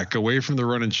switching back away from the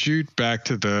run and shoot back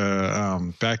to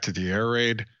the air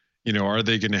raid. Are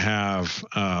they going to have,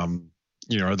 are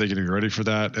they going to be ready for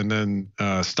that? And then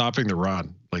stopping the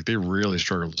run. Like, they really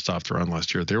struggled to stop the run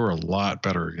last year. They were a lot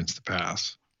better against the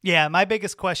pass. Yeah. My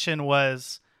biggest question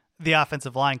was the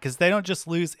offensive line, because they don't just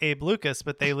lose Abe Lucas,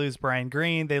 but they lose Brian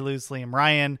Green, they lose Liam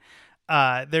Ryan.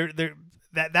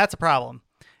 That's a problem.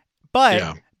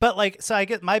 But so I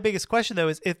get my biggest question though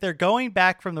is if they're going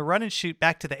back from the run and shoot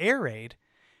back to the air raid,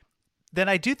 then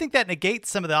I do think that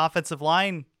negates some of the offensive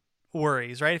line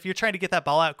worries, right? If you're trying to get that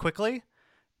ball out quickly,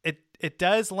 it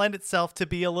does lend itself to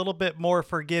be a little bit more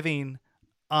forgiving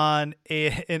on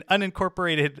an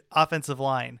unincorporated offensive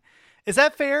line. Is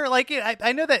that fair? Like,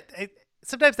 I know that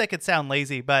sometimes that could sound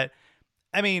lazy, but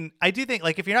I mean, I do think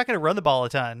like if you're not going to run the ball a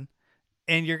ton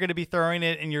and you're going to be throwing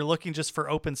it and you're looking just for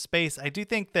open space, I do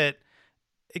think that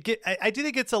I do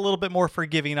think it's a little bit more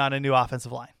forgiving on a new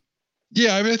offensive line.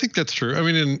 Yeah, I mean, I think that's true. I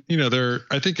mean,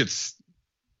 I think it's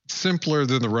simpler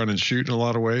than the run and shoot in a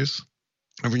lot of ways.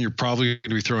 I mean, you're probably going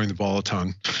to be throwing the ball a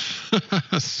ton.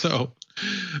 So,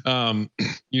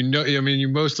 you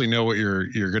mostly know what you're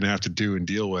going to have to do and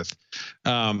deal with.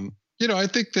 I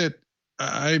think that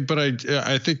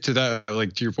I think to that,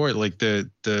 like to your point, like they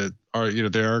are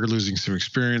losing some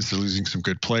experience, they're losing some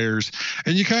good players,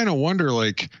 and you kind of wonder,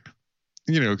 like,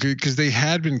 because they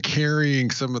had been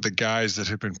carrying some of the guys that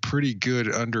had been pretty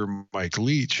good under Mike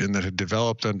Leach and that had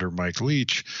developed under Mike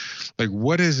Leach. Like,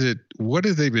 what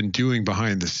have they been doing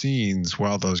behind the scenes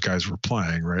while those guys were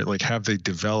playing, right? Like, have they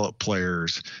developed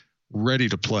players ready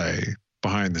to play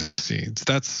behind the scenes?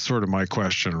 That's sort of my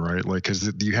question, right? Like,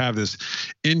 because you have this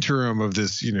interim of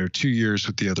this, 2 years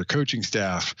with the other coaching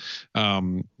staff.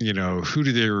 Who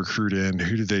do they recruit in?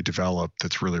 Who do they develop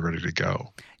that's really ready to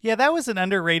go? Yeah, that was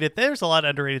there's a lot of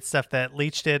underrated stuff that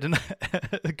Leach did, and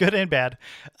good and bad.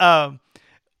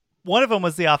 One of them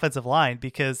was the offensive line,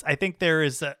 because I think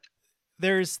there's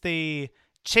the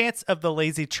chance of the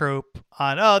lazy trope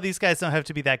on, these guys don't have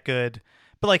to be that good.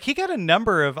 But like, he got a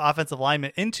number of offensive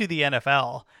linemen into the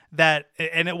NFL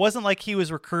and it wasn't like he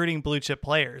was recruiting blue chip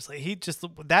players. Like,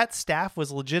 that staff was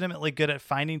legitimately good at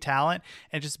finding talent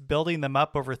and just building them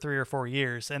up over 3 or 4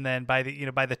 years. And then by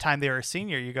the time they were a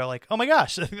senior, you go like, oh my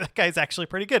gosh, that guy's actually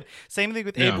pretty good. Same thing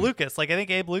with Abe Lucas. Like, I think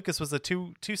Abe Lucas was a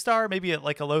two-star, maybe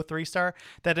like a low 3-star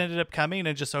that ended up coming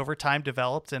and just over time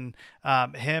developed. And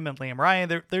him and Liam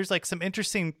Ryan, there's like some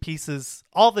interesting pieces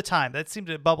all the time that seem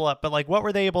to bubble up. But like, what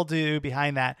were they able to do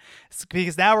behind that?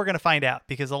 Because now we're going to find out,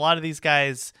 because a lot of these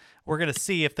guys, we're going to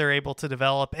see if they're able to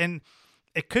develop, and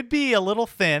it could be a little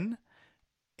thin.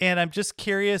 And I'm just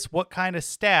curious what kind of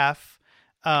staff,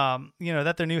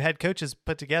 that their new head coach has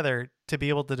put together to be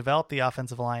able to develop the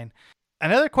offensive line.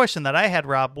 Another question that I had,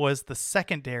 Rob, was the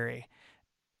secondary.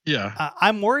 Yeah.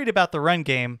 I'm worried about the run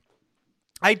game.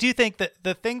 I do think that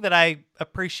the thing that I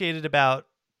appreciated about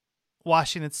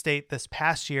Washington State this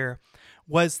past year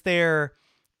was their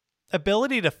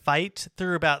ability to fight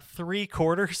through about 3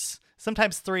 quarters,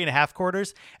 sometimes 3.5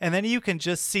 quarters. And then you can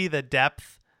just see the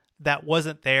depth that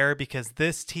wasn't there because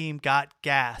this team got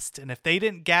gassed. And if they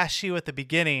didn't gas you at the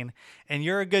beginning and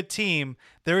you're a good team,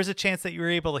 there was a chance that you were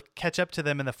able to catch up to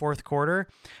them in the fourth quarter.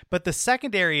 But the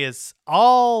secondary is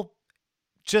all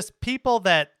just people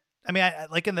that, I mean,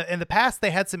 like in the past,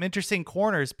 they had some interesting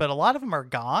corners, but a lot of them are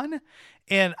gone.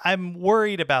 And I'm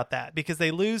worried about that because they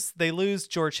lose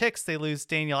George Hicks. They lose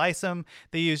Daniel Isom.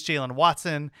 They use Jalen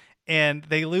Watson. And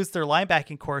they lose their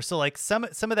linebacking core. So like some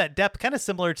of that depth, kind of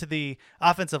similar to the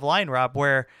offensive line, Rob,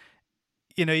 where,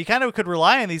 you know, you kind of could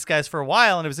rely on these guys for a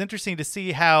while. And it was interesting to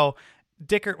see how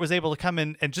Dickert was able to come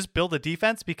in and just build a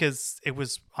defense because it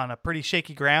was on a pretty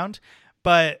shaky ground.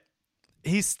 But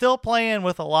he's still playing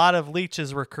with a lot of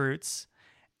Leach's recruits,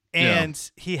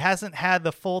 and he hasn't had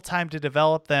the full time to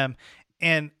develop them.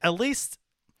 And at least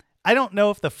I don't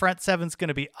know if the front seven's going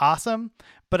to be awesome,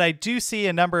 but I do see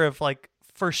a number of like,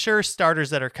 for sure, starters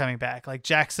that are coming back, like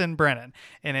Jackson Brennan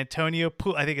and Antonio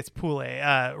I think it's Poole,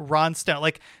 Ron Stone.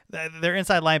 Like their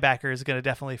inside linebacker is going to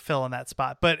definitely fill in that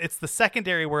spot. But it's the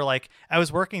secondary where, like, I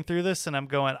was working through this and I'm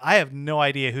going, I have no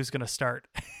idea who's going to start.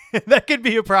 That could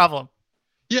be a problem.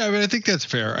 Yeah, I mean, I think that's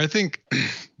fair. I think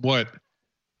what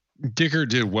Dickert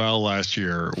did well last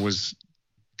year was,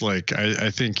 like, I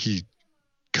think he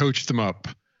coached them up.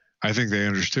 I think they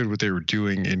understood what they were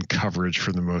doing in coverage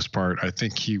for the most part. I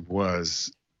think he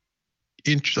was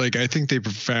I think they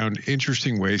found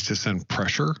interesting ways to send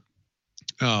pressure,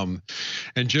 and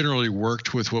generally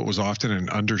worked with what was often an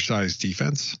undersized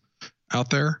defense out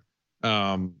there,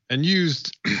 and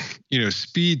used, you know,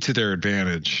 speed to their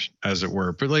advantage, as it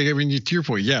were. But like, I mean, to your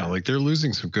point, yeah, like they're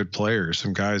losing some good players,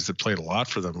 some guys that played a lot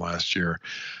for them last year.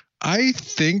 I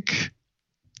think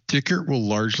Dickert will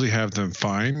largely have them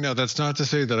fine. Now, that's not to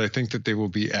say that I think that they will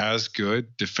be as good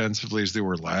defensively as they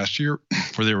were last year,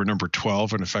 where they were number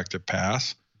 12 in effective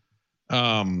pass.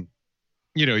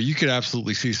 You know, you could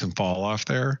absolutely see some fall off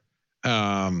there.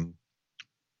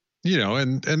 You know,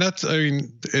 and that's, I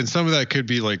mean, and some of that could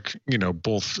be like, you know,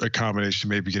 both a combination,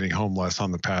 maybe getting home less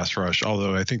on the pass rush.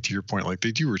 Although I think, to your point, like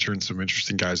they do return some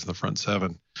interesting guys in the front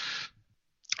seven.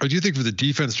 I do think for the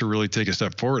defense to really take a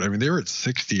step forward, I mean, they were at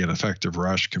 60 in effective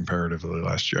rush comparatively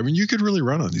last year. I mean, you could really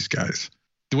run on these guys.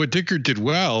 What Dickert did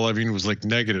well, I mean, was like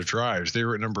negative drives. They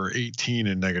were at number 18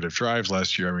 in negative drives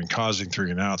last year. I mean, causing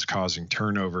 3 and outs, causing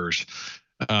turnovers.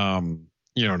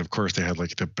 You know, and of course they had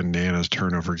like the bananas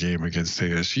turnover game against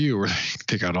ASU where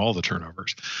they got all the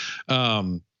turnovers.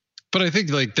 But I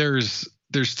think like there's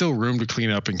still room to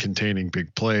clean up in containing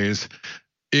big plays.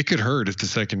 It could hurt if the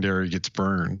secondary gets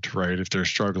burned, right? If they're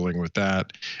struggling with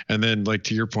that. And then, like,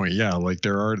 to your point, yeah, like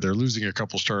they're losing a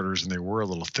couple starters and they were a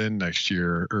little thin last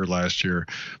year.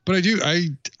 But I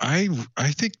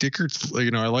think Dickert's,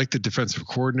 you know, I like the defensive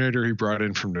coordinator he brought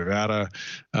in from Nevada.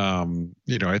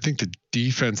 You know, I think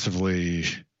defensively,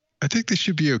 I think they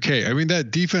should be okay. I mean,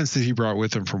 that defense that he brought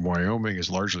with him from Wyoming is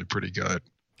largely pretty good.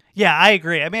 Yeah, I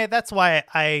agree. I mean, that's why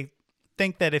I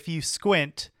think that if you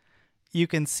squint, you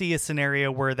can see a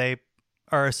scenario where they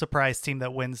are a surprise team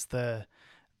that wins the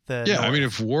North. I mean,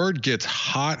 if Ward gets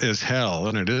hot as hell,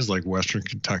 and it is like Western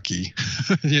Kentucky,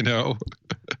 you know,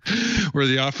 where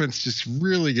the offense just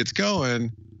really gets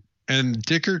going, and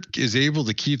Dickert is able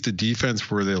to keep the defense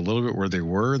where they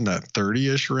were in that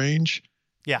 30-ish range.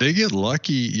 Yeah, they get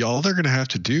lucky. All they're going to have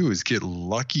to do is get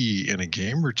lucky in a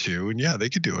game or two, and yeah, they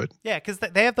could do it. Yeah, because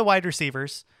they have the wide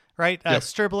receivers, right? Yep.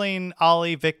 Stribling,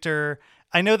 Ollie, Victor.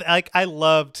 I know that, like, I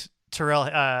loved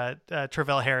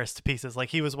Travell Harris to pieces. Like,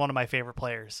 he was one of my favorite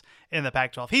players in the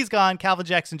Pac-12. He's gone. Calvin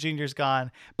Jackson Jr.'s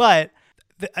gone. But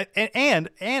and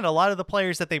a lot of the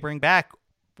players that they bring back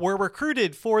were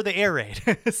recruited for the air raid.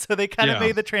 So they kind of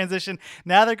made the transition.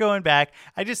 Now they're going back.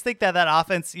 I just think that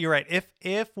offense, you're right.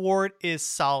 If Ward is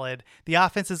solid, the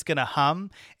offense is going to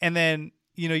hum. And then,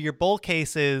 you know, your bull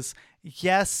case is,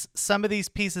 yes, some of these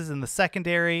pieces in the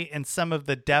secondary and some of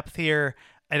the depth here,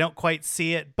 I don't quite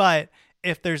see it, but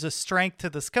if there's a strength to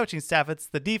this coaching staff, it's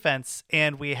the defense,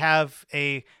 and we have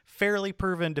a fairly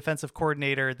proven defensive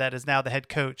coordinator that is now the head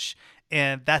coach,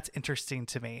 and that's interesting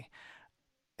to me.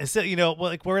 And so, you know,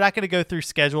 like, we're not going to go through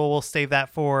schedule. We'll save that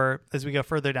for as we go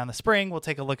further down the spring. We'll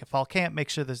take a look at fall camp, make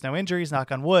sure there's no injuries,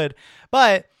 knock on wood.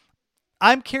 But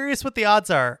I'm curious what the odds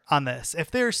are on this.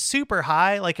 If they're super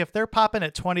high, like if they're popping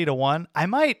at 20-1, I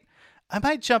might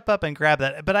jump up and grab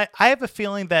that, but I have a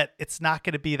feeling that it's not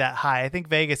going to be that high. I think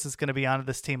Vegas is going to be onto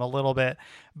this team a little bit,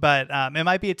 but it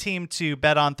might be a team to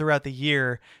bet on throughout the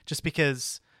year just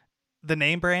because the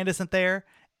name brand isn't there,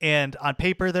 and on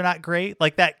paper they're not great.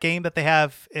 Like that game that they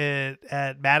have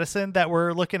at Madison that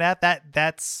we're looking at,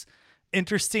 that's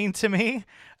interesting to me.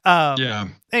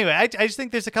 Anyway, I just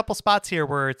think there's a couple spots here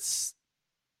where it's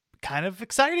kind of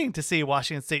exciting to see a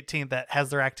Washington State team that has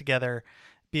their act together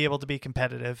be able to be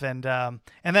competitive. And that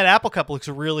Apple Cup looks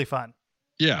really fun.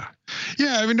 Yeah.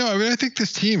 I think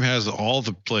this team has all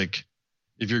the, like,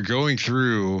 if you're going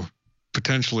through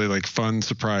potentially like fun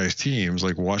surprise teams,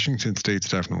 like Washington State's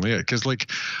definitely it. Cause like,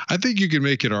 I think you could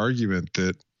make an argument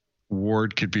that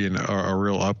Ward could be a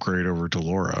real upgrade over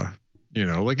Delora,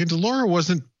 and Delora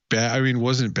wasn't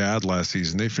bad last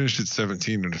season. They finished at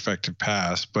 17 in effective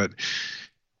pass, but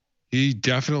he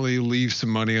definitely leaves some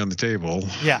money on the table.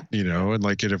 Yeah. And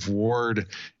like, if Ward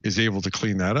is able to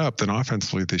clean that up, then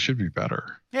offensively they should be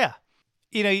better. Yeah.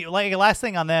 Like last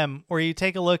thing on them, where you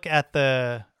take a look at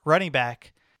the running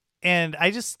back, and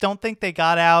I just don't think they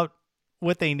got out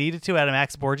what they needed to out of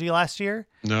Max Borgi last year.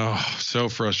 No, so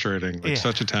frustrating. Like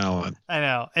such a talent. I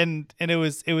know. And it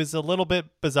was a little bit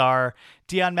bizarre.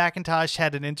 Deion McIntosh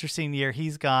had an interesting year.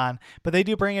 He's gone, but they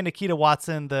do bring in Nikita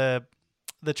Watson, the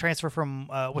transfer from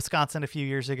Wisconsin a few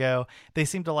years ago. They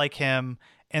seem to like him,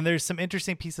 and there's some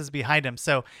interesting pieces behind him.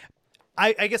 So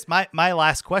I guess my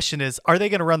last question is, are they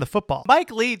going to run the football?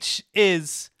 Mike Leach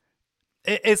is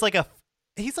like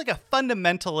he's like a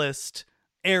fundamentalist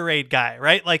air raid guy,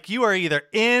 right? Like you are either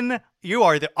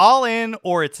all in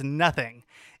or it's nothing.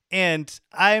 And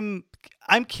I'm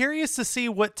curious to see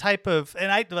what type of,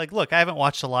 and I haven't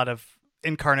watched a lot of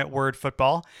Incarnate Word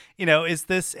football. Is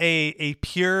this a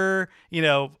pure,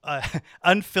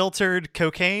 unfiltered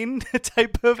cocaine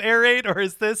type of air raid, or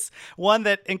is this one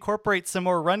that incorporates some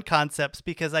more run concepts?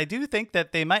 Because I do think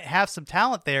that they might have some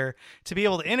talent there to be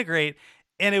able to integrate.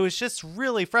 And it was just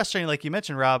really frustrating, like you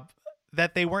mentioned, Rob,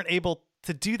 that they weren't able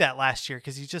to do that last year,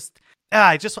 because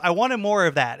I wanted more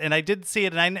of that, and I did see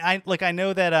it, and I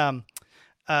know that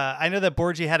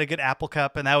Borgi had a good Apple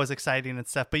Cup, and that was exciting and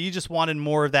stuff, but you just wanted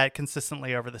more of that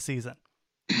consistently over the season.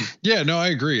 Yeah, no, I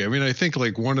agree. I mean, I think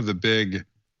like one of the big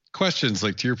questions,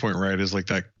 like to your point, right, is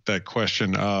like that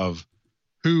question of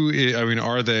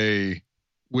are they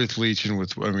with Leach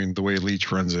and the way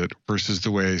Leach runs it versus the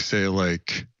way, say,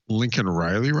 like Lincoln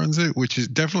Riley runs it, which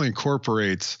definitely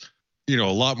incorporates, a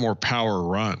lot more power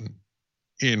run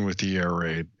in with the air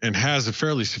raid and has a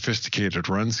fairly sophisticated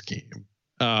run scheme.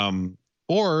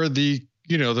 Or the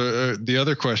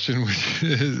other question, which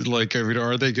is like,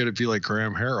 are they going to be like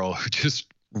Graham Harrell, who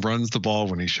just runs the ball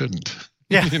when he shouldn't?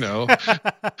 Yeah. And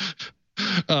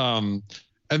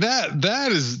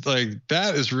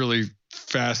that is really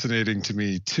fascinating to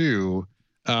me too.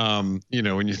 When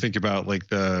you think about like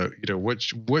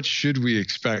what should we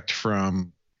expect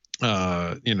from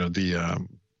the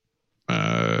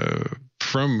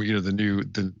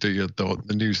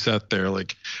new set there,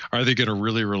 like, are they going to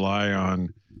really rely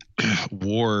on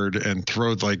Ward and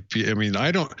throw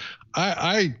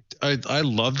I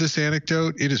love this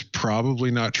anecdote. It is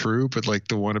probably not true, but like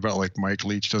the one about like Mike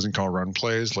Leach doesn't call run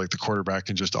plays, like the quarterback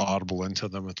can just audible into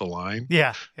them at the line.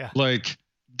 Yeah. Like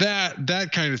that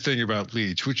kind of thing about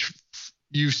Leach, which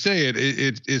you say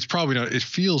it's probably not, it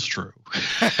feels true.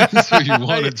 So you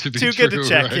want it to be too true, good to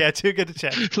check. right? Yeah. Too good to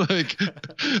check. Like,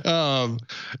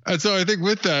 and so I think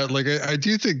with that, like, I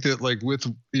do think that like with,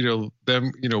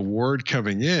 them, Ward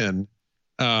coming in,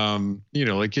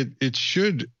 like it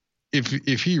should,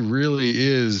 if he really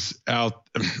is out,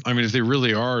 if they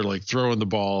really are like throwing the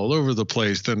ball all over the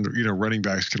place, then, running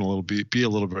backs can be a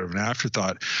little bit of an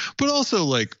afterthought, but also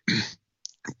like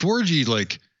Borgi,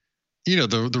 like,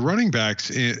 the running backs,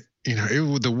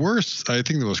 the worst, I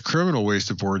think the most criminal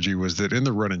waste of Borgi was that in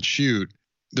the run and shoot,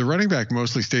 the running back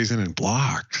mostly stays in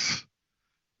blocks.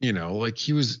 Like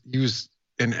he was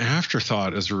an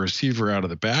afterthought as a receiver out of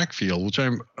the backfield,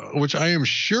 which I am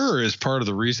sure is part of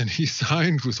the reason he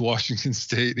signed with Washington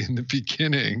State in the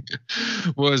beginning,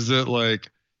 was that like,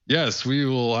 yes,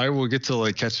 I will get to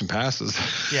like catch some passes.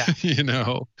 Yeah.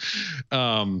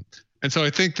 And so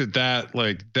I think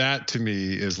that to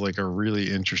me is like a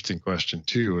really interesting question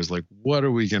too, is like, what are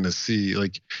we going to see?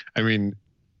 Like,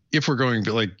 if we're going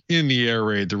to like in the air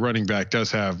raid, the running back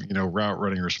does have, route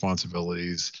running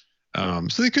responsibilities.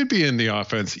 So they could be in the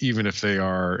offense, even if they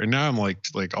are. And now I'm like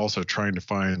also trying to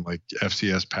find like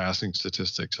FCS passing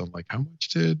statistics on like how much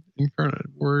did Incarnate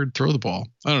Word throw the ball?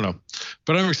 I don't know,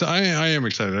 but I'm excited. I am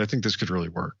excited. I think this could really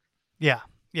work. Yeah.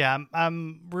 Yeah,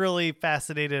 I'm really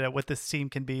fascinated at what this team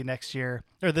can be next year,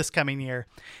 or this coming year,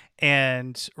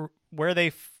 and where they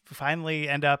finally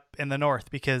end up in the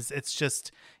North, because it's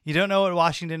just, you don't know what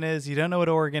Washington is, you don't know what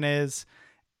Oregon is,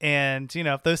 and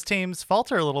if those teams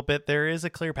falter a little bit, there is a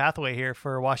clear pathway here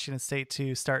for Washington State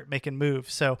to start making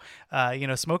moves. So,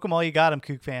 smoke them while you got them,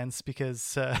 Kook fans,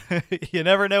 because you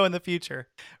never know in the future.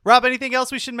 Rob, anything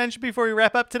else we should mention before we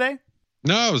wrap up today?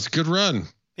 No, it was a good run.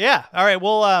 Yeah. All right.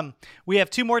 Well, we have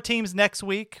 2 more teams next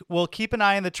week. We'll keep an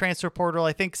eye on the transfer portal.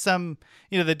 I think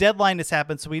the deadline has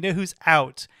happened, so we know who's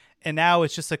out. And now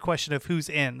it's just a question of who's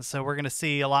in. So we're going to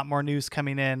see a lot more news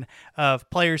coming in of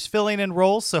players filling in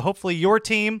roles. So hopefully your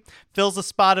team fills a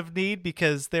spot of need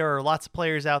because there are lots of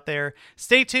players out there.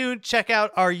 Stay tuned. Check out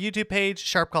our YouTube page,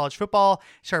 Sharp College Football,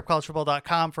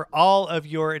 sharpcollegefootball.com for all of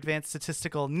your advanced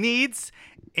statistical needs.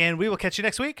 And we will catch you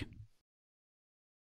next week.